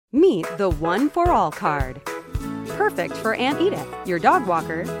Meet the One for All card. Perfect for Aunt Edith, your dog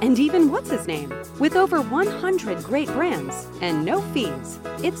walker, and even what's-his-name. With over 100 great brands and no fees,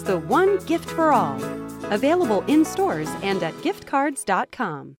 it's the one gift for all. Available in stores and at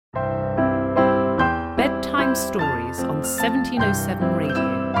giftcards.com. Bedtime Stories on 1707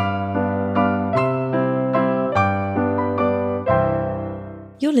 Radio.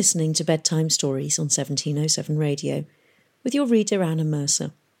 You're listening to Bedtime Stories on 1707 Radio with your reader Anna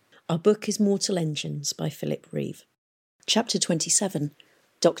Mercer. Our book is Mortal Engines by Philip Reeve. Chapter 27,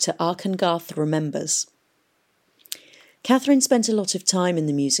 Dr. Arkengarth Remembers. Catherine spent a lot of time in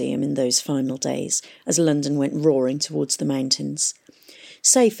the museum in those final days as London went roaring towards the mountains.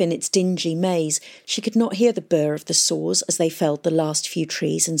 Safe in its dingy maze, she could not hear the burr of the saws as they felled the last few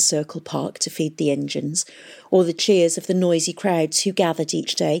trees in Circle Park to feed the engines, or the cheers of the noisy crowds who gathered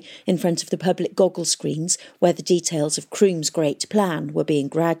each day in front of the public goggle screens where the details of Croom's great plan were being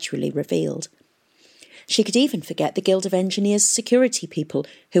gradually revealed. She could even forget the Guild of Engineers' security people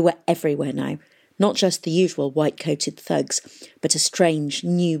who were everywhere now, not just the usual white-coated thugs, but a strange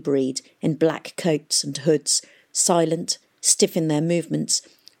new breed in black coats and hoods, silent, stiff in their movements,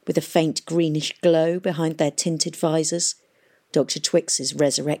 with a faint greenish glow behind their tinted visors, Dr. Twix's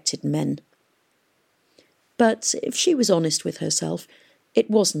resurrected men. But if she was honest with herself, it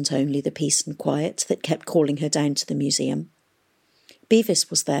wasn't only the peace and quiet that kept calling her down to the museum.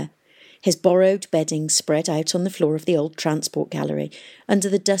 Bevis was there, his borrowed bedding spread out on the floor of the old transport gallery, under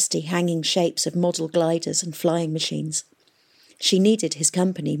the dusty hanging shapes of model gliders and flying machines. She needed his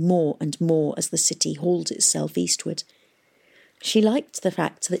company more and more as the city hauled itself eastward. She liked the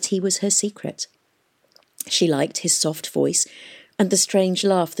fact that he was her secret. She liked his soft voice and the strange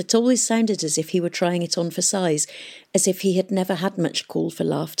laugh that always sounded as if he were trying it on for size, as if he had never had much call for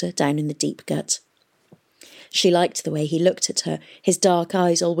laughter down in the deep gut. She liked the way he looked at her, his dark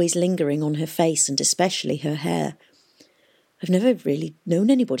eyes always lingering on her face and especially her hair. "I've never really known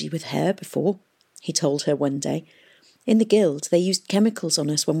anybody with hair before," he told her one day. "In the guild they used chemicals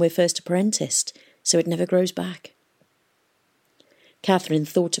on us when we're first apprenticed, so it never grows back." Catherine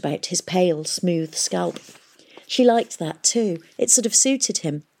thought about his pale, smooth scalp. She liked that too. It sort of suited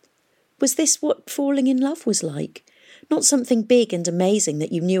him. Was this what falling in love was like? Not something big and amazing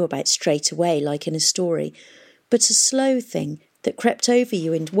that you knew about straight away, like in a story, but a slow thing that crept over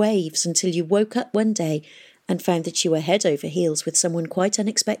you in waves until you woke up one day and found that you were head over heels with someone quite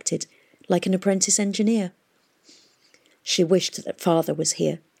unexpected, like an apprentice engineer. She wished that father was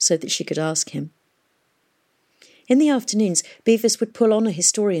here so that she could ask him. In the afternoons, Bevis would pull on a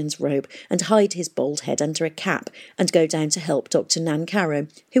historian's robe and hide his bald head under a cap and go down to help Dr. Nancarrow,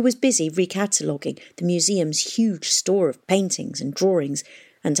 who was busy recataloguing the museum's huge store of paintings and drawings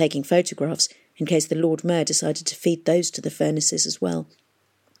and taking photographs in case the Lord Mayor decided to feed those to the furnaces as well.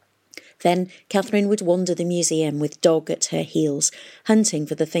 Then Catherine would wander the museum with Dog at her heels, hunting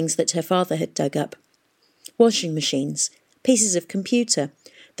for the things that her father had dug up. Washing machines, pieces of computer,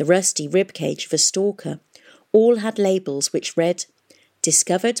 the rusty ribcage of a stalker, all had labels which read,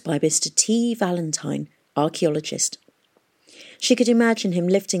 "Discovered by Mr. T. Valentine, archaeologist." She could imagine him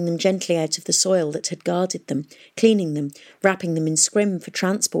lifting them gently out of the soil that had guarded them, cleaning them, wrapping them in scrim for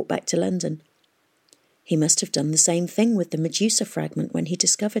transport back to London. He must have done the same thing with the Medusa fragment when he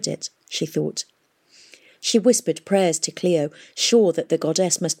discovered it, she thought. She whispered prayers to Cleo, sure that the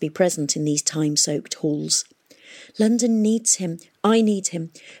goddess must be present in these time-soaked halls. "London needs him. I need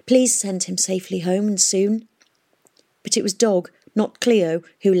him. Please send him safely home and soon." But it was Dog, not Cleo,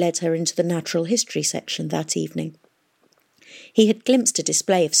 who led her into the natural history section that evening. He had glimpsed a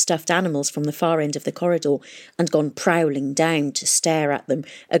display of stuffed animals from the far end of the corridor and gone prowling down to stare at them,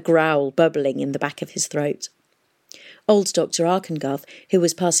 a growl bubbling in the back of his throat. Old Dr. Arkengarth, who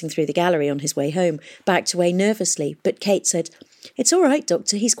was passing through the gallery on his way home, backed away nervously, but Kate said, "It's all right,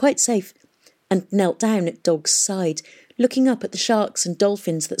 Doctor, he's quite safe," and knelt down at Dog's side, looking up at the sharks and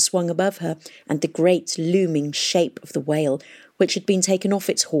dolphins that swung above her and the great looming shape of the whale, which had been taken off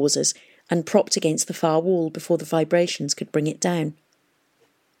its hawsers and propped against the far wall before the vibrations could bring it down.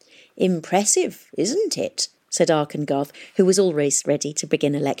 "Impressive, isn't it?" said Arkengarth, who was always ready to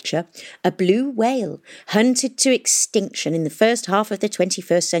begin a lecture. "A blue whale, hunted to extinction in the first half of the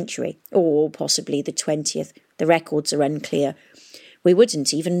 21st century, or possibly the 20th. The records are unclear. We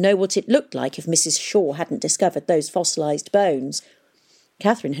wouldn't even know what it looked like if Mrs. Shaw hadn't discovered those fossilised bones."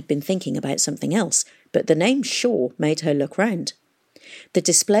 Catherine had been thinking about something else, but the name Shaw made her look round. The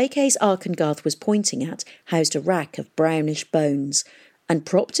display case Arkengarth was pointing at housed a rack of brownish bones, and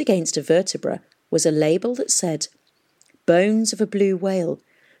propped against a vertebra was a label that said, "Bones of a blue whale,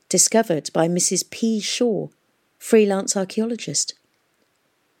 discovered by Mrs. P. Shaw, freelance archaeologist."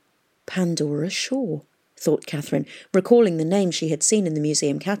 Pandora Shaw, thought Catherine, recalling the name she had seen in the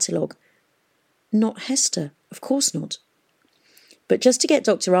museum catalogue. Not Hester, of course not. But just to get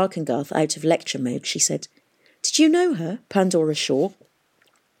Dr. Arkengarth out of lecture mode, she said, "Did you know her, Pandora Shaw?"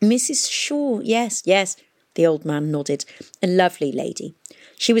 "Mrs. Shaw, yes, the old man nodded. "A lovely lady.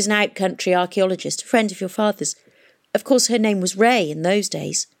 She was an out-country archaeologist, a friend of your father's. Of course, her name was Ray in those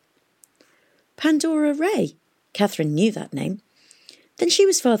days." Pandora Ray? Catherine knew that name. Then she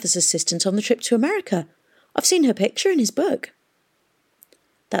was father's assistant on the trip to America. I've seen her picture in his book.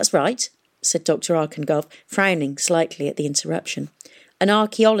 "That's right," said Dr. Arkengarth, frowning slightly at the interruption. "An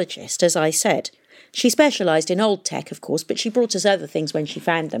archaeologist, as I said. She specialised in old tech, of course, but she brought us other things when she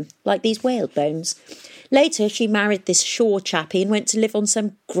found them, like these whale bones. Later, she married this Shaw chappie and went to live on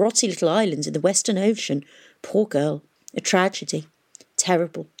some grotty little island in the Western Ocean. Poor girl. A tragedy.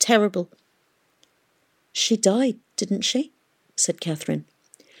 Terrible, terrible." "She died, didn't she?" said Catherine.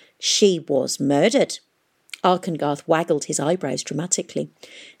 "She was murdered." Arkengarth waggled his eyebrows dramatically.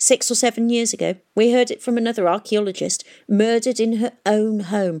 6 or 7 years ago, we heard it from another archaeologist, murdered in her own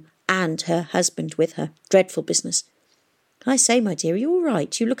home, and her husband with her. Dreadful business. "I say, my dear, are you all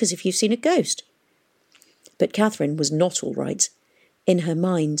right? You look as if you've seen a ghost." But Catherine was not all right. In her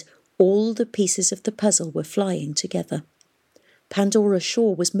mind, all the pieces of the puzzle were flying together. Pandora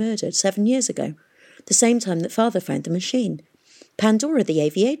Shaw was murdered 7 years ago, the same time that father found the machine. Pandora the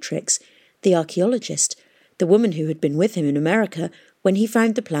aviatrix, the archaeologist, the woman who had been with him in America when he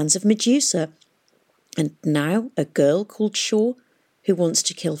found the plans of Medusa. And now a girl called Shaw who wants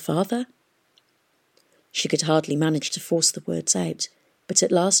to kill father? She could hardly manage to force the words out, but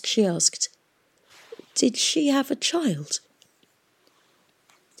at last she asked, "Did she have a child?"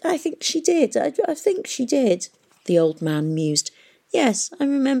 "I think she did. I think she did," the old man mused. "Yes, I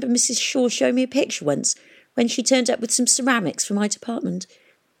remember Mrs. Shaw showing me a picture once when she turned up with some ceramics from my department.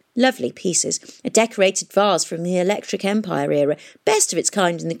 Lovely pieces, a decorated vase from the Electric Empire era, best of its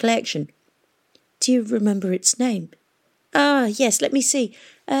kind in the collection." "Do you remember its name?" "Ah, yes, let me see.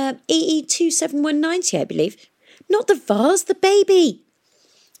 EE27190, I believe." "Not the vase, the baby!"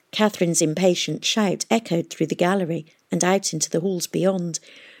 Catherine's impatient shout echoed through the gallery and out into the halls beyond,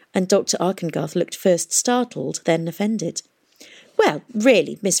 and Dr. Arkengarth looked first startled, then offended. "Well,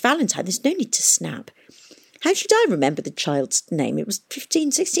 really, Miss Valentine, there's no need to snap. How should I remember the child's name? It was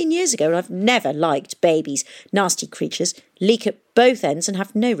 15, 16 years ago, and I've never liked babies. Nasty creatures, leak at both ends and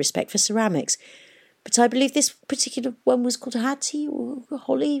have no respect for ceramics. But I believe this particular one was called Hattie or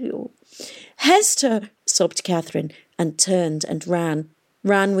Holly or—" "Hester!" sobbed Catherine, and turned and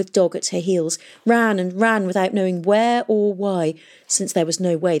ran with dog at her heels, ran and ran without knowing where or why, since there was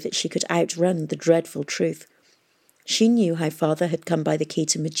no way that she could outrun the dreadful truth. She knew how father had come by the key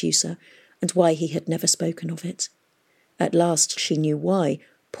to Medusa, and why he had never spoken of it. At last she knew why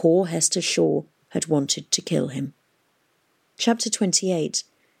poor Hester Shaw had wanted to kill him. Chapter 28.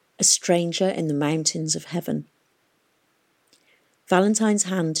 A Stranger in the Mountains of Heaven. Valentine's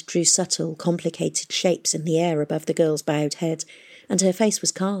hand drew subtle, complicated shapes in the air above the girl's bowed head, and her face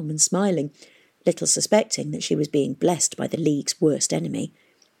was calm and smiling, little suspecting that she was being blessed by the League's worst enemy.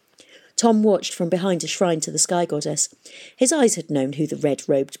 Tom watched from behind a shrine to the sky goddess. His eyes had known who the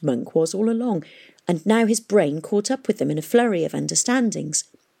red-robed monk was all along, and now his brain caught up with them in a flurry of understandings.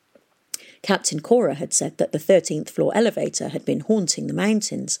 Captain Cora had said that the 13th floor elevator had been haunting the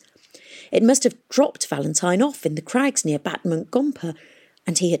mountains. It must have dropped Valentine off in the crags near Batmunk Gompa,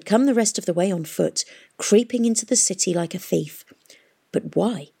 and he had come the rest of the way on foot, creeping into the city like a thief. But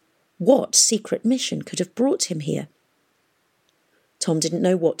why? What secret mission could have brought him here? Tom didn't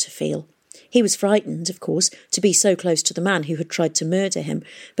know what to feel. He was frightened, of course, to be so close to the man who had tried to murder him,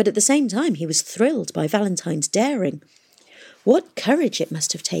 but at the same time he was thrilled by Valentine's daring. What courage it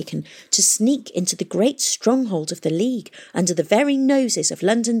must have taken to sneak into the great stronghold of the League under the very noses of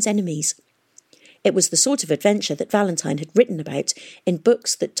London's enemies. It was the sort of adventure that Valentine had written about in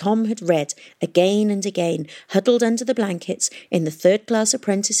books that Tom had read again and again, huddled under the blankets in the third-class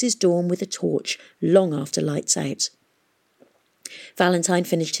apprentice's dorm with a torch, long after lights out. Valentine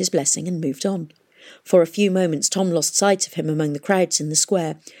finished his blessing and moved on. For a few moments Tom lost sight of him among the crowds in the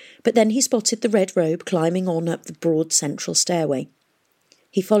square, but then he spotted the red robe climbing on up the broad central stairway.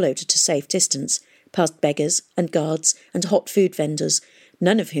 He followed at a safe distance, past beggars and guards and hot food vendors,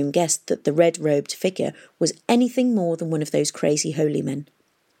 none of whom guessed that the red-robed figure was anything more than one of those crazy holy men.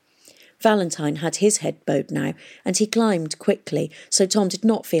 Valentine had his head bowed now, and he climbed quickly, so Tom did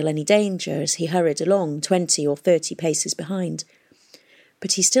not feel any danger as he hurried along 20 or 30 paces behind.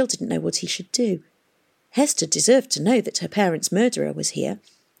 But he still didn't know what he should do. Hester deserved to know that her parents' murderer was here.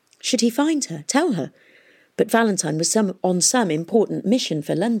 Should he find her, tell her? But Valentine was on some important mission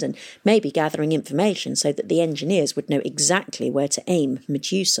for London, maybe gathering information so that the engineers would know exactly where to aim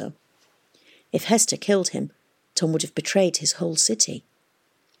Medusa. If Hester killed him, Tom would have betrayed his whole city.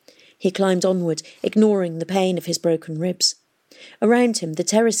 He climbed onward, ignoring the pain of his broken ribs. Around him, the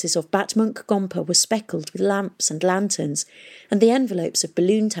terraces of Batmonk Gompa were speckled with lamps and lanterns, and the envelopes of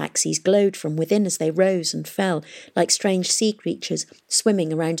balloon taxis glowed from within as they rose and fell like strange sea creatures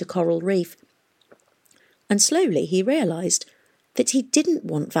swimming around a coral reef. And slowly he realised that he didn't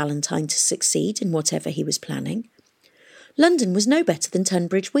want Valentine to succeed in whatever he was planning. London was no better than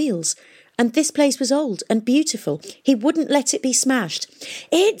Tunbridge Wells, and this place was old and beautiful. He wouldn't let it be smashed.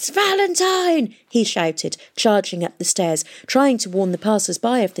 "It's Valentine!" he shouted, charging up the stairs, trying to warn the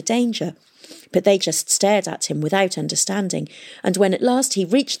passers-by of the danger. But they just stared at him without understanding, and when at last he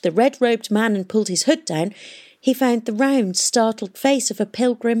reached the red-robed man and pulled his hood down, he found the round, startled face of a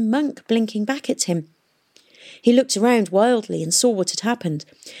pilgrim monk blinking back at him. He looked around wildly and saw what had happened.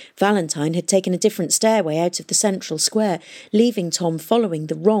 Valentine had taken a different stairway out of the central square, leaving Tom following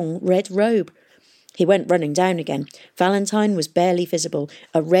the wrong red robe. He went running down again. Valentine was barely visible,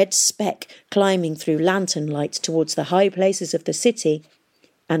 a red speck climbing through lantern light towards the high places of the city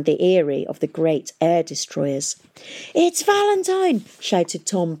and the eyrie of the great air destroyers. "It's Valentine!" shouted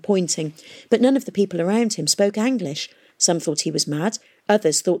Tom, pointing, but none of the people around him spoke English. Some thought he was mad,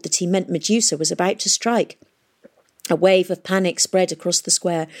 others thought that he meant Medusa was about to strike. A wave of panic spread across the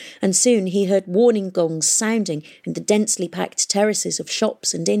square, and soon he heard warning gongs sounding in the densely packed terraces of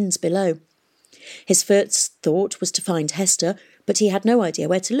shops and inns below. His first thought was to find Hester, but he had no idea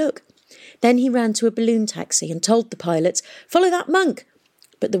where to look. Then he ran to a balloon taxi and told the pilot, "Follow that monk!"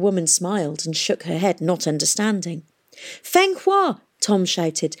 But the woman smiled and shook her head, not understanding. "Feng Hua!" Tom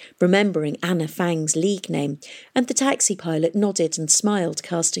shouted, remembering Anna Fang's league name, and the taxi pilot nodded and smiled,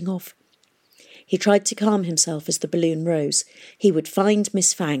 casting off. He tried to calm himself as the balloon rose. He would find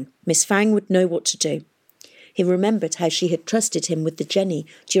Miss Fang. Miss Fang would know what to do. He remembered how she had trusted him with the Jenny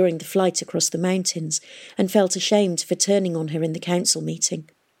during the flight across the mountains, and felt ashamed for turning on her in the council meeting.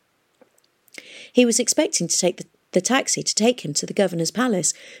 He was expecting to take the taxi to take him to the governor's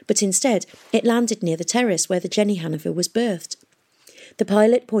palace, but instead it landed near the terrace where the Jenny Hanover was birthed. The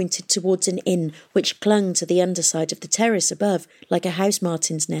pilot pointed towards an inn which clung to the underside of the terrace above, like a house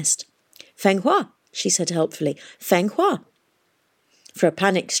martin's nest. "Feng Hua," she said helpfully. "Feng Hua." For a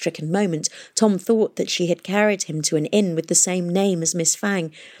panic-stricken moment, Tom thought that she had carried him to an inn with the same name as Miss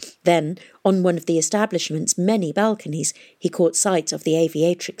Fang. Then, on one of the establishment's many balconies, he caught sight of the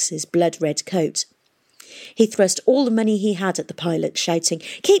aviatrix's blood-red coat. He thrust all the money he had at the pilot, shouting,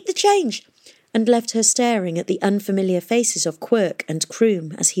 "Keep the change!" and left her staring at the unfamiliar faces of Quirk and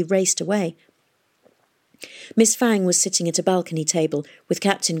Croom as he raced away. Miss Fang was sitting at a balcony table with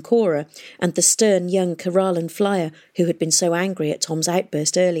Captain Cora and the stern young Karalan flyer who had been so angry at Tom's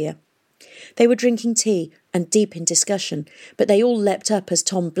outburst earlier. They were drinking tea and deep in discussion, but they all leapt up as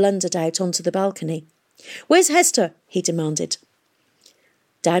Tom blundered out onto the balcony. "Where's Hester?" he demanded.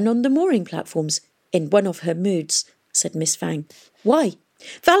 "Down on the mooring platforms, in one of her moods," said Miss Fang. "Why?"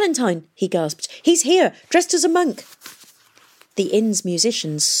 "Valentine," he gasped. "He's here, dressed as a monk." The inn's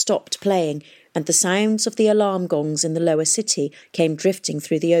musicians stopped playing, and the sounds of the alarm gongs in the lower city came drifting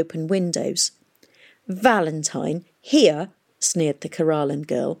through the open windows. "Valentine? Here?" sneered the Karalan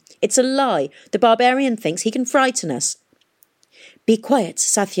girl. "It's a lie. The barbarian thinks he can frighten us." "Be quiet,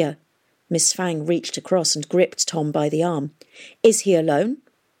 Sathya." Miss Fang reached across and gripped Tom by the arm. "Is he alone?"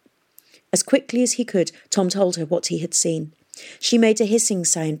 As quickly as he could, Tom told her what he had seen. She made a hissing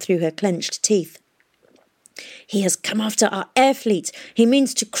sound through her clenched teeth. "He has come after our air fleet. He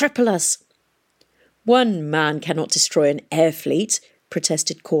means to cripple us." "One man cannot destroy an air fleet,"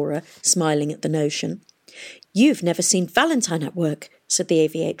 protested Cora, smiling at the notion. "You've never seen Valentine at work," said the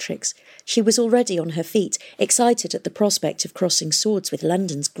aviatrix. She was already on her feet, excited at the prospect of crossing swords with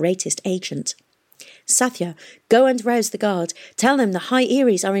London's greatest agent. "Sathya, go and rouse the guard. Tell them the High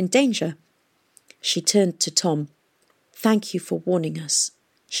Eries are in danger." She turned to Tom. "Thank you for warning us,"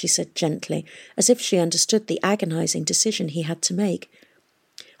 she said gently, as if she understood the agonising decision he had to make.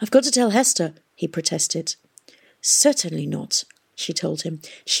 "I've got to tell Hester," he protested. "Certainly not," she told him.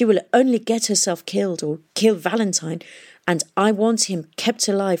 "She will only get herself killed or kill Valentine, and I want him kept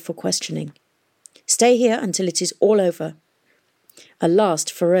alive for questioning. Stay here until it is all over." A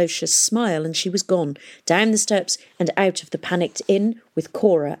last ferocious smile and she was gone, down the steps and out of the panicked inn with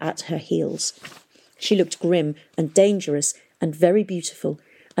Cora at her heels. She looked grim and dangerous and very beautiful,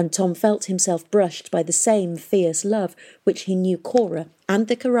 and Tom felt himself brushed by the same fierce love which he knew Cora and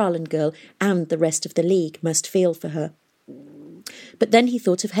the Karalan girl and the rest of the League must feel for her. But then he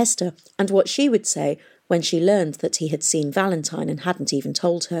thought of Hester and what she would say when she learned that he had seen Valentine and hadn't even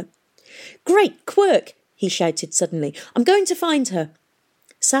told her. "Great Quirk!" he shouted suddenly. "I'm going to find her."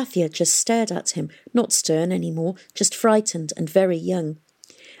 Sathya just stared at him, not stern anymore, just frightened and very young.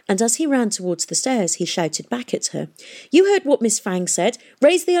 And as he ran towards the stairs, he shouted back at her, "You heard what Miss Fang said.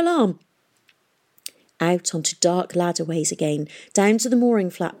 Raise the alarm." Out onto dark ladderways again, down to the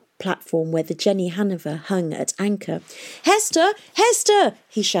mooring platform where the Jenny Hanover hung at anchor. "Hester! Hester!"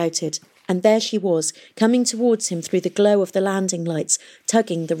 he shouted. And there she was, coming towards him through the glow of the landing lights,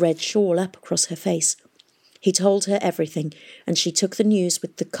 tugging the red shawl up across her face. He told her everything, and she took the news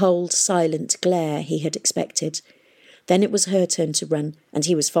with the cold, silent glare he had expected. Then it was her turn to run, and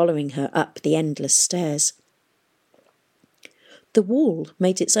he was following her up the endless stairs. The wall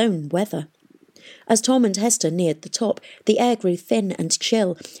made its own weather. As Tom and Hester neared the top, the air grew thin and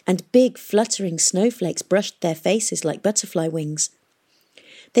chill, and big fluttering snowflakes brushed their faces like butterfly wings.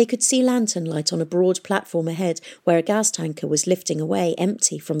 They could see lantern light on a broad platform ahead where a gas tanker was lifting away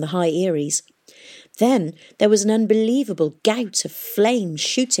empty from the high Eries. Then there was an unbelievable gout of flame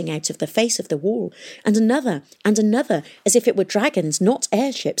shooting out of the face of the wall, and another, as if it were dragons, not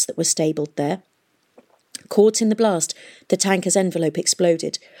airships, that were stabled there. Caught in the blast, the tanker's envelope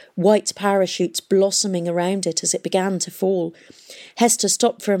exploded, white parachutes blossoming around it as it began to fall. Hester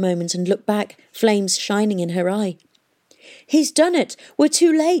stopped for a moment and looked back, flames shining in her eye. "He's done it! We're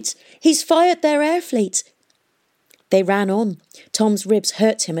too late! He's fired their air fleet!" They ran on. Tom's ribs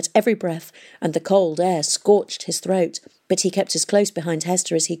hurt him at every breath, and the cold air scorched his throat, but he kept as close behind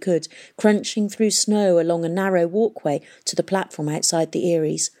Hester as he could, crunching through snow along a narrow walkway to the platform outside the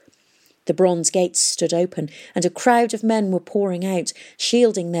Eries. The bronze gates stood open, and a crowd of men were pouring out,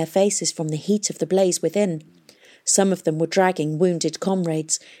 shielding their faces from the heat of the blaze within. Some of them were dragging wounded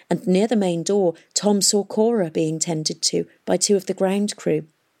comrades, and near the main door Tom saw Cora being tended to by two of the ground crew.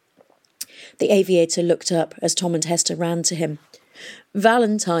 The aviator looked up as Tom and Hester ran to him.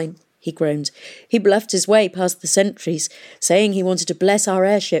 "Valentine," he groaned. "He bluffed his way past the sentries, saying he wanted to bless our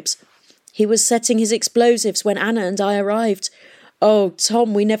airships. He was setting his explosives when Anna and I arrived. Oh,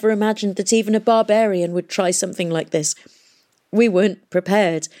 Tom, we never imagined that even a barbarian would try something like this. We weren't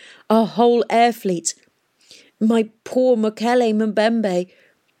prepared. Our whole air fleet. My poor Mokele Mbembe."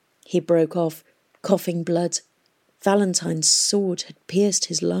 He broke off, coughing blood. Valentine's sword had pierced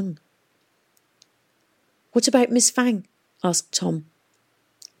his lung. "What about Miss Fang?" asked Tom.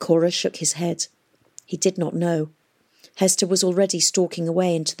 Cora shook his head. He did not know. Hester was already stalking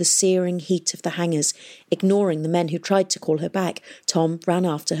away into the searing heat of the hangars, ignoring the men who tried to call her back. Tom ran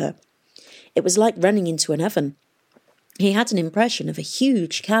after her. It was like running into an oven. He had an impression of a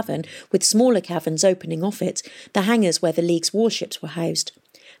huge cavern with smaller caverns opening off it, the hangars where the League's warships were housed.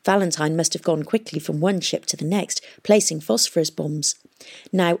 Valentine must have gone quickly from one ship to the next, placing phosphorus bombs.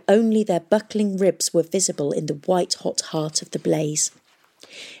 Now only their buckling ribs were visible in the white-hot heart of the blaze.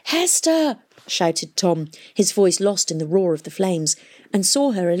 "Hester!" shouted Tom, his voice lost in the roar of the flames, and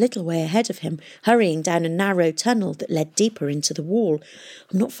saw her a little way ahead of him, hurrying down a narrow tunnel that led deeper into the wall.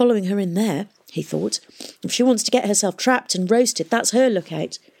 "I'm not following her in there," he thought. "If she wants to get herself trapped and roasted, that's her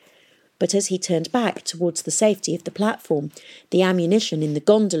lookout." But as he turned back towards the safety of the platform, the ammunition in the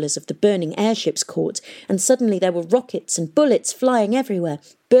gondolas of the burning airships caught, and suddenly there were rockets and bullets flying everywhere,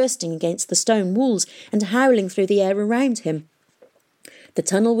 bursting against the stone walls and howling through the air around him. The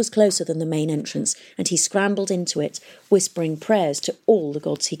tunnel was closer than the main entrance, and he scrambled into it, whispering prayers to all the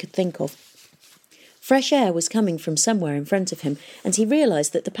gods he could think of. Fresh air was coming from somewhere in front of him, and he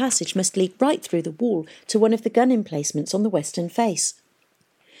realised that the passage must lead right through the wall to one of the gun emplacements on the western face.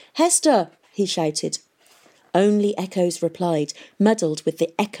 "Hester!" he shouted. Only echoes replied, muddled with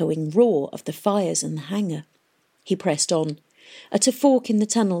the echoing roar of the fires in the hangar. He pressed on. At a fork in the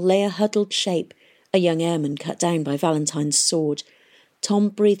tunnel lay a huddled shape, a young airman cut down by Valentine's sword. Tom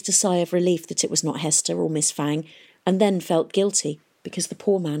breathed a sigh of relief that it was not Hester or Miss Fang, and then felt guilty because the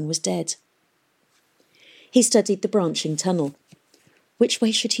poor man was dead. He studied the branching tunnel. Which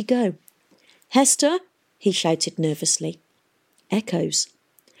way should he go? "Hester!" he shouted nervously. Echoes.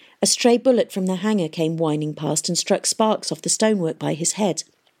 A stray bullet from the hangar came whining past and struck sparks off the stonework by his head.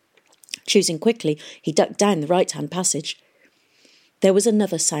 Choosing quickly, he ducked down the right-hand passage. There was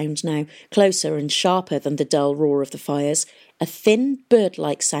another sound now, closer and sharper than the dull roar of the fires, a thin,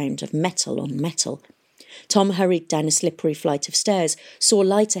 bird-like sound of metal on metal. Tom hurried down a slippery flight of stairs, saw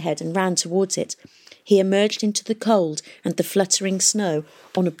light ahead and ran towards it. He emerged into the cold and the fluttering snow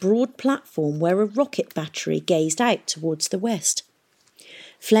on a broad platform where a rocket battery gazed out towards the west.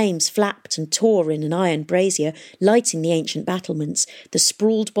 Flames flapped and tore in an iron brazier, lighting the ancient battlements, the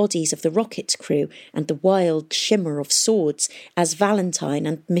sprawled bodies of the rocket crew, and the wild shimmer of swords as Valentine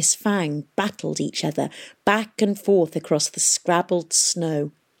and Miss Fang battled each other back and forth across the scrabbled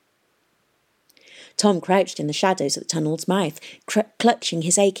snow. Tom crouched in the shadows at the tunnel's mouth, clutching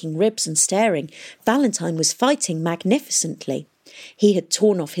his aching ribs and staring. Valentine was fighting magnificently. He had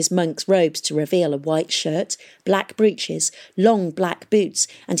torn off his monk's robes to reveal a white shirt, black breeches, long black boots,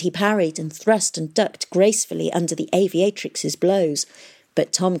 and he parried and thrust and ducked gracefully under the aviatrix's blows.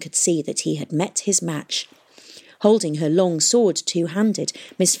 But Tom could see that he had met his match. Holding her long sword two-handed,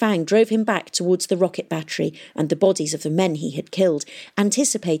 Miss Fang drove him back towards the rocket battery and the bodies of the men he had killed,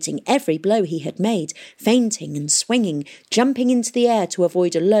 anticipating every blow he had made, feinting and swinging, jumping into the air to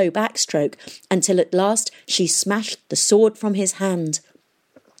avoid a low backstroke, until at last she smashed the sword from his hand.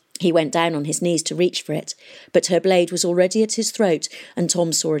 He went down on his knees to reach for it, but her blade was already at his throat, and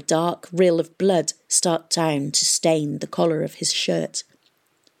Tom saw a dark rill of blood start down to stain the collar of his shirt.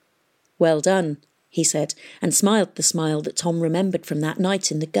 "Well done," he said, and smiled the smile that Tom remembered from that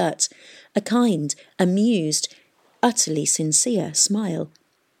night in the gut, a kind, amused, utterly sincere smile.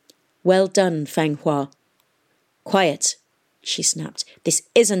 "Well done, Fang Hua." "Quiet," she snapped. "This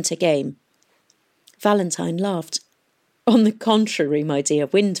isn't a game." Valentine laughed. "On the contrary, my dear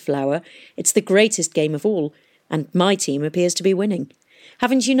Windflower, it's the greatest game of all, and my team appears to be winning.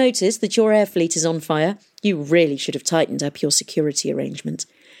 Haven't you noticed that your air fleet is on fire? You really should have tightened up your security arrangement.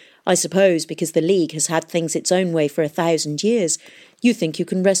 I suppose because the League has had things its own way for 1,000 years, you think you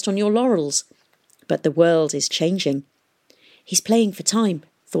can rest on your laurels. But the world is changing." He's playing for time,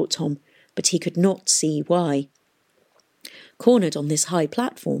 thought Tom, but he could not see why. Cornered on this high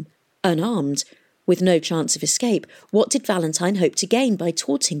platform, unarmed, with no chance of escape, what did Valentine hope to gain by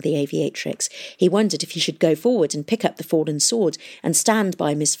taunting the aviatrix? He wondered if he should go forward and pick up the fallen sword and stand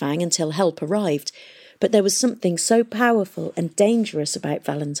by Miss Fang until help arrived. But there was something so powerful and dangerous about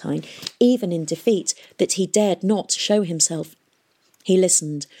Valentine, even in defeat, that he dared not show himself. He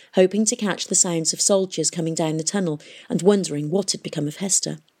listened, hoping to catch the sounds of soldiers coming down the tunnel and wondering what had become of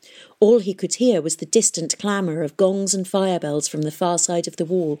Hester. All he could hear was the distant clamour of gongs and fire-bells from the far side of the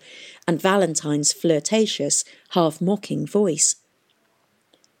wall, and Valentine's flirtatious, half-mocking voice.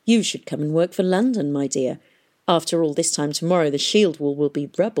 "You should come and work for London, my dear. After all, this time tomorrow the shield wall will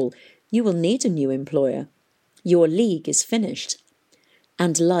be rubble. You will need a new employer. Your League is finished."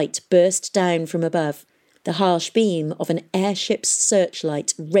 And light burst down from above, the harsh beam of an airship's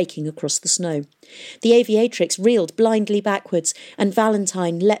searchlight raking across the snow. The aviatrix reeled blindly backwards, and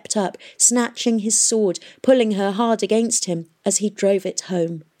Valentine leapt up, snatching his sword, pulling her hard against him as he drove it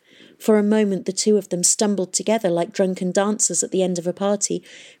home. For a moment the two of them stumbled together like drunken dancers at the end of a party,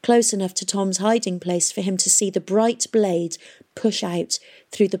 close enough to Tom's hiding place for him to see the bright blade push out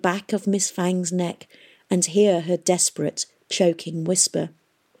through the back of Miss Fang's neck and hear her desperate, choking whisper.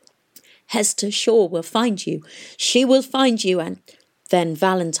 "Hester Shaw will find you. She will find you," and then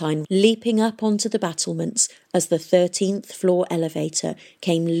Valentine leaping up onto the battlements as the 13th floor elevator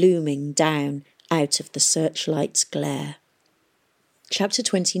came looming down out of the searchlight's glare. Chapter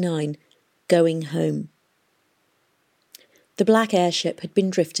 29. Going Home. The black airship had been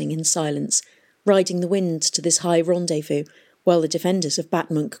drifting in silence, riding the wind to this high rendezvous, while the defenders of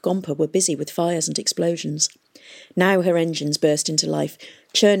Batmonk Gompa were busy with fires and explosions. Now her engines burst into life,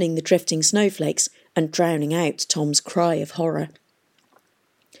 churning the drifting snowflakes and drowning out Tom's cry of horror.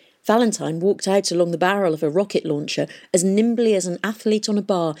 Valentine walked out along the barrel of a rocket launcher as nimbly as an athlete on a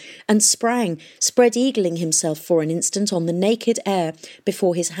bar and sprang, spread-eagling himself for an instant on the naked air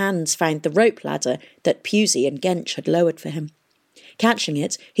before his hands found the rope ladder that Pusey and Gench had lowered for him. Catching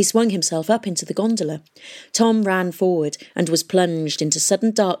it, he swung himself up into the gondola. Tom ran forward and was plunged into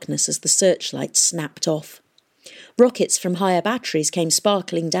sudden darkness as the searchlight snapped off. Rockets from higher batteries came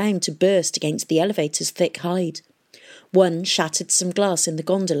sparkling down to burst against the elevator's thick hide. One shattered some glass in the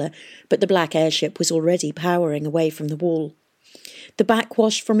gondola, but the black airship was already powering away from the wall. The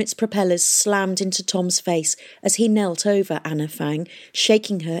backwash from its propellers slammed into Tom's face as he knelt over Anna Fang,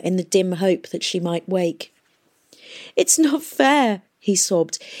 shaking her in the dim hope that she might wake. "It's not fair," he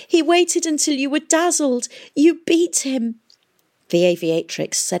sobbed. "He waited until you were dazzled. You beat him." The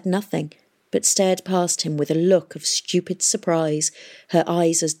aviatrix said nothing, but stared past him with a look of stupid surprise, her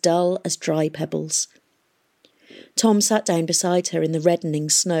eyes as dull as dry pebbles. Tom sat down beside her in the reddening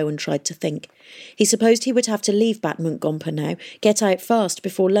snow and tried to think. He supposed he would have to leave Batmonk Gompa now, get out fast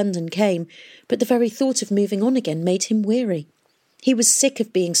before London came, but the very thought of moving on again made him weary. He was sick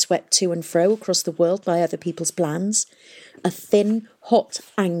of being swept to and fro across the world by other people's plans. A thin, hot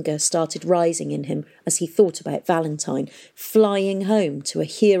anger started rising in him as he thought about Valentine, flying home to a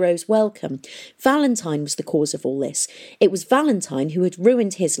hero's welcome. Valentine was the cause of all this. It was Valentine who had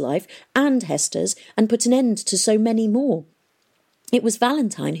ruined his life and Hester's and put an end to so many more. It was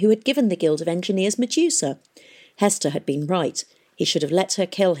Valentine who had given the Guild of Engineers Medusa. Hester had been right. He should have let her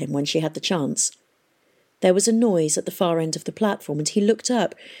kill him when she had the chance. There was a noise at the far end of the platform, and he looked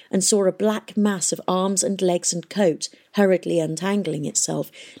up and saw a black mass of arms and legs and coat hurriedly untangling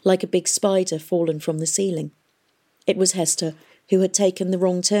itself, like a big spider fallen from the ceiling. It was Hester, who had taken the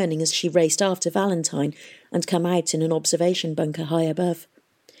wrong turning as she raced after Valentine and come out in an observation bunker high above.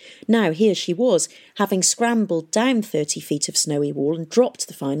 Now here she was, having scrambled down 30 feet of snowy wall and dropped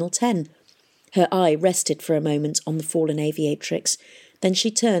the final 10. Her eye rested for a moment on the fallen aviatrix. Then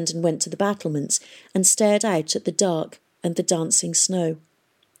she turned and went to the battlements and stared out at the dark and the dancing snow.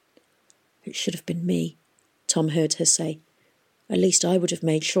 "It should have been me," Tom heard her say. "At least I would have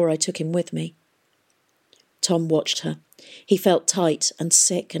made sure I took him with me." Tom watched her. He felt tight and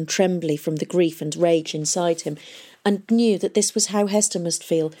sick and trembly from the grief and rage inside him, and knew that this was how Hester must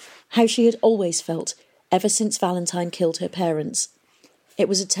feel, how she had always felt, ever since Valentine killed her parents. It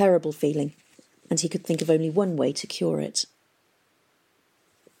was a terrible feeling, and he could think of only one way to cure it.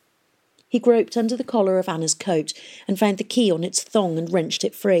 He groped under the collar of Anna's coat and found the key on its thong and wrenched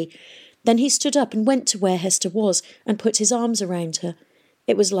it free. Then he stood up and went to where Hester was and put his arms around her.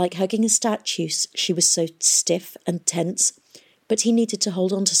 It was like hugging a statue. She was so stiff and tense, but he needed to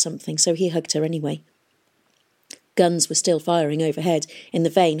hold on to something, so he hugged her anyway. Guns were still firing overhead in the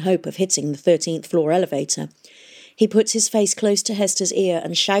vain hope of hitting the 13th floor elevator. He put his face close to Hester's ear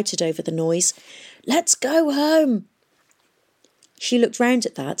and shouted over the noise, "Let's go home!" She looked round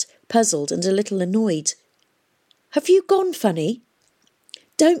at that, puzzled and a little annoyed. "Have you gone funny?"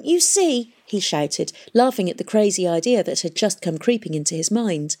 "Don't you see?" he shouted, laughing at the crazy idea that had just come creeping into his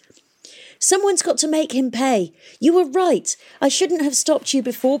mind. "Someone's got to make him pay. You were right. I shouldn't have stopped you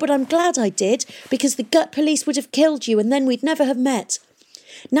before, but I'm glad I did, because the gut police would have killed you and then we'd never have met.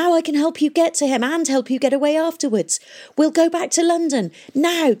 Now I can help you get to him and help you get away afterwards. We'll go back to London,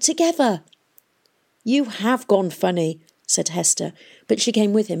 now, together." "You have gone funny," said Hester, but she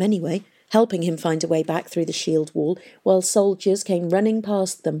came with him anyway, helping him find a way back through the shield wall, while soldiers came running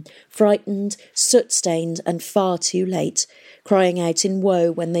past them, frightened, soot-stained and far too late, crying out in woe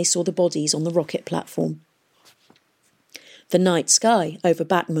when they saw the bodies on the rocket platform. The night sky over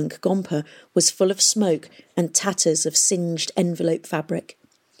Batmunk Gompa was full of smoke and tatters of singed envelope fabric.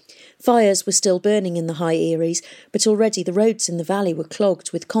 Fires were still burning in the high Eries, but already the roads in the valley were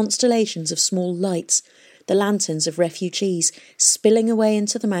clogged with constellations of small lights, the lanterns of refugees spilling away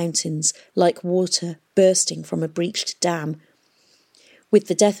into the mountains like water bursting from a breached dam. With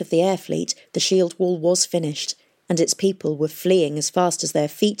the death of the air fleet, the shield wall was finished, and its people were fleeing as fast as their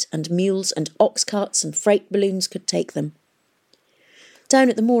feet and mules and ox carts and freight balloons could take them. Down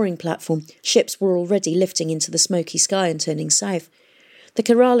at the mooring platform, ships were already lifting into the smoky sky and turning south. The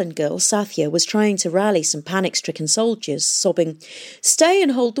Karalan girl, Sathya, was trying to rally some panic-stricken soldiers, sobbing, "Stay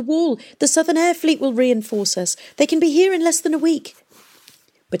and hold the wall. The Southern Air Fleet will reinforce us. They can be here in less than a week."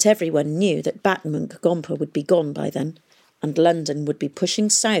 But everyone knew that Batmunk Gompa would be gone by then, and London would be pushing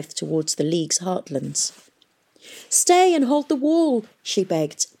south towards the League's heartlands. "Stay and hold the wall," she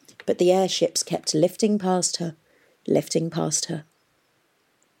begged, but the airships kept lifting past her, lifting past her.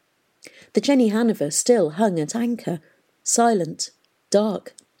 The Jenny Hanover still hung at anchor, silent,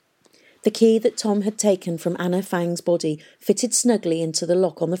 dark. The key that Tom had taken from Anna Fang's body fitted snugly into the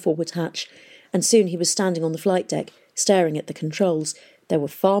lock on the forward hatch, and soon he was standing on the flight deck, staring at the controls. There were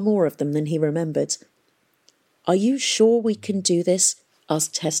far more of them than he remembered. "Are you sure we can do this?"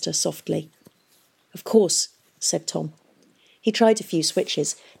 asked Hester softly. "Of course," said Tom. He tried a few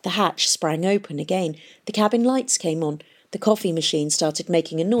switches. The hatch sprang open again. The cabin lights came on. The coffee machine started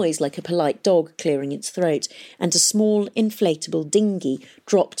making a noise like a polite dog clearing its throat, and a small inflatable dinghy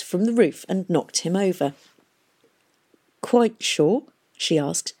dropped from the roof and knocked him over. "Quite sure?" she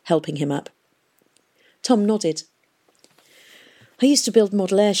asked, helping him up. Tom nodded. "I used to build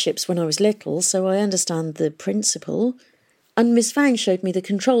model airships when I was little, so I understand the principle. And Miss Fang showed me the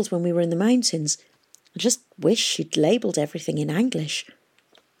controls when we were in the mountains. I just wish she'd labelled everything in English."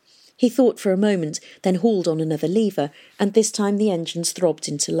 He thought for a moment, then hauled on another lever, and this time the engines throbbed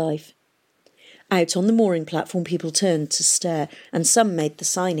into life. Out on the mooring platform people turned to stare, and some made the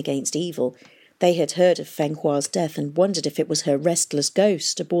sign against evil. They had heard of Feng Hua's death and wondered if it was her restless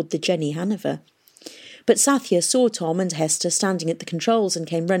ghost aboard the Jenny Hanover. But Sathya saw Tom and Hester standing at the controls and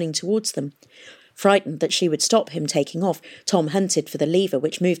came running towards them. Frightened that she would stop him taking off, Tom hunted for the lever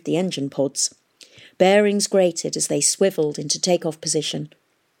which moved the engine pods. Bearings grated as they swivelled into take-off position.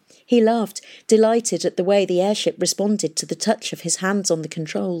 He laughed, delighted at the way the airship responded to the touch of his hands on the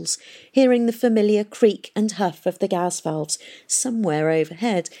controls, hearing the familiar creak and huff of the gas valves somewhere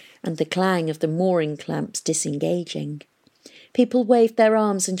overhead and the clang of the mooring clamps disengaging. People waved their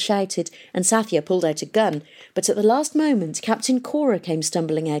arms and shouted, and Sathya pulled out a gun, but at the last moment Captain Cora came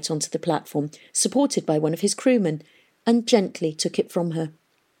stumbling out onto the platform, supported by one of his crewmen, and gently took it from her.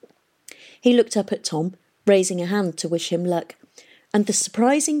 He looked up at Tom, raising a hand to wish him luck, and the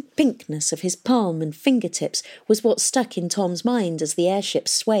surprising pinkness of his palm and fingertips was what stuck in Tom's mind as the airship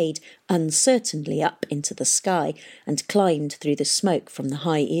swayed uncertainly up into the sky and climbed through the smoke from the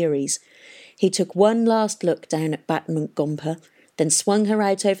high Eries. He took one last look down at Batmunk Gompa, then swung her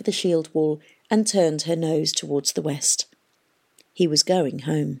out over the shield wall and turned her nose towards the west. He was going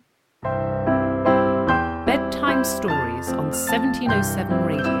home. Bedtime Stories on 1707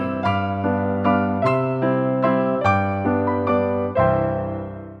 Radio.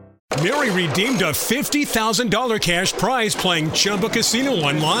 Mary redeemed a $50,000 cash prize playing Chumba Casino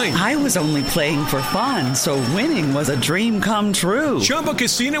online. I was only playing for fun, so winning was a dream come true. Chumba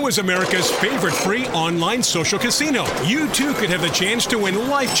Casino is America's favorite free online social casino. You too could have the chance to win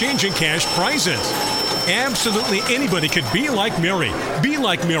life-changing cash prizes. Absolutely anybody could be like Mary. Be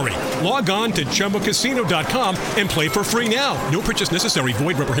like Mary. Log on to ChumbaCasino.com and play for free now. No purchase necessary.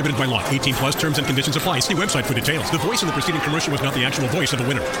 Void where prohibited by law. 18 plus terms and conditions apply. See website for details. The voice in the preceding commercial was not the actual voice of the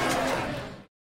winner.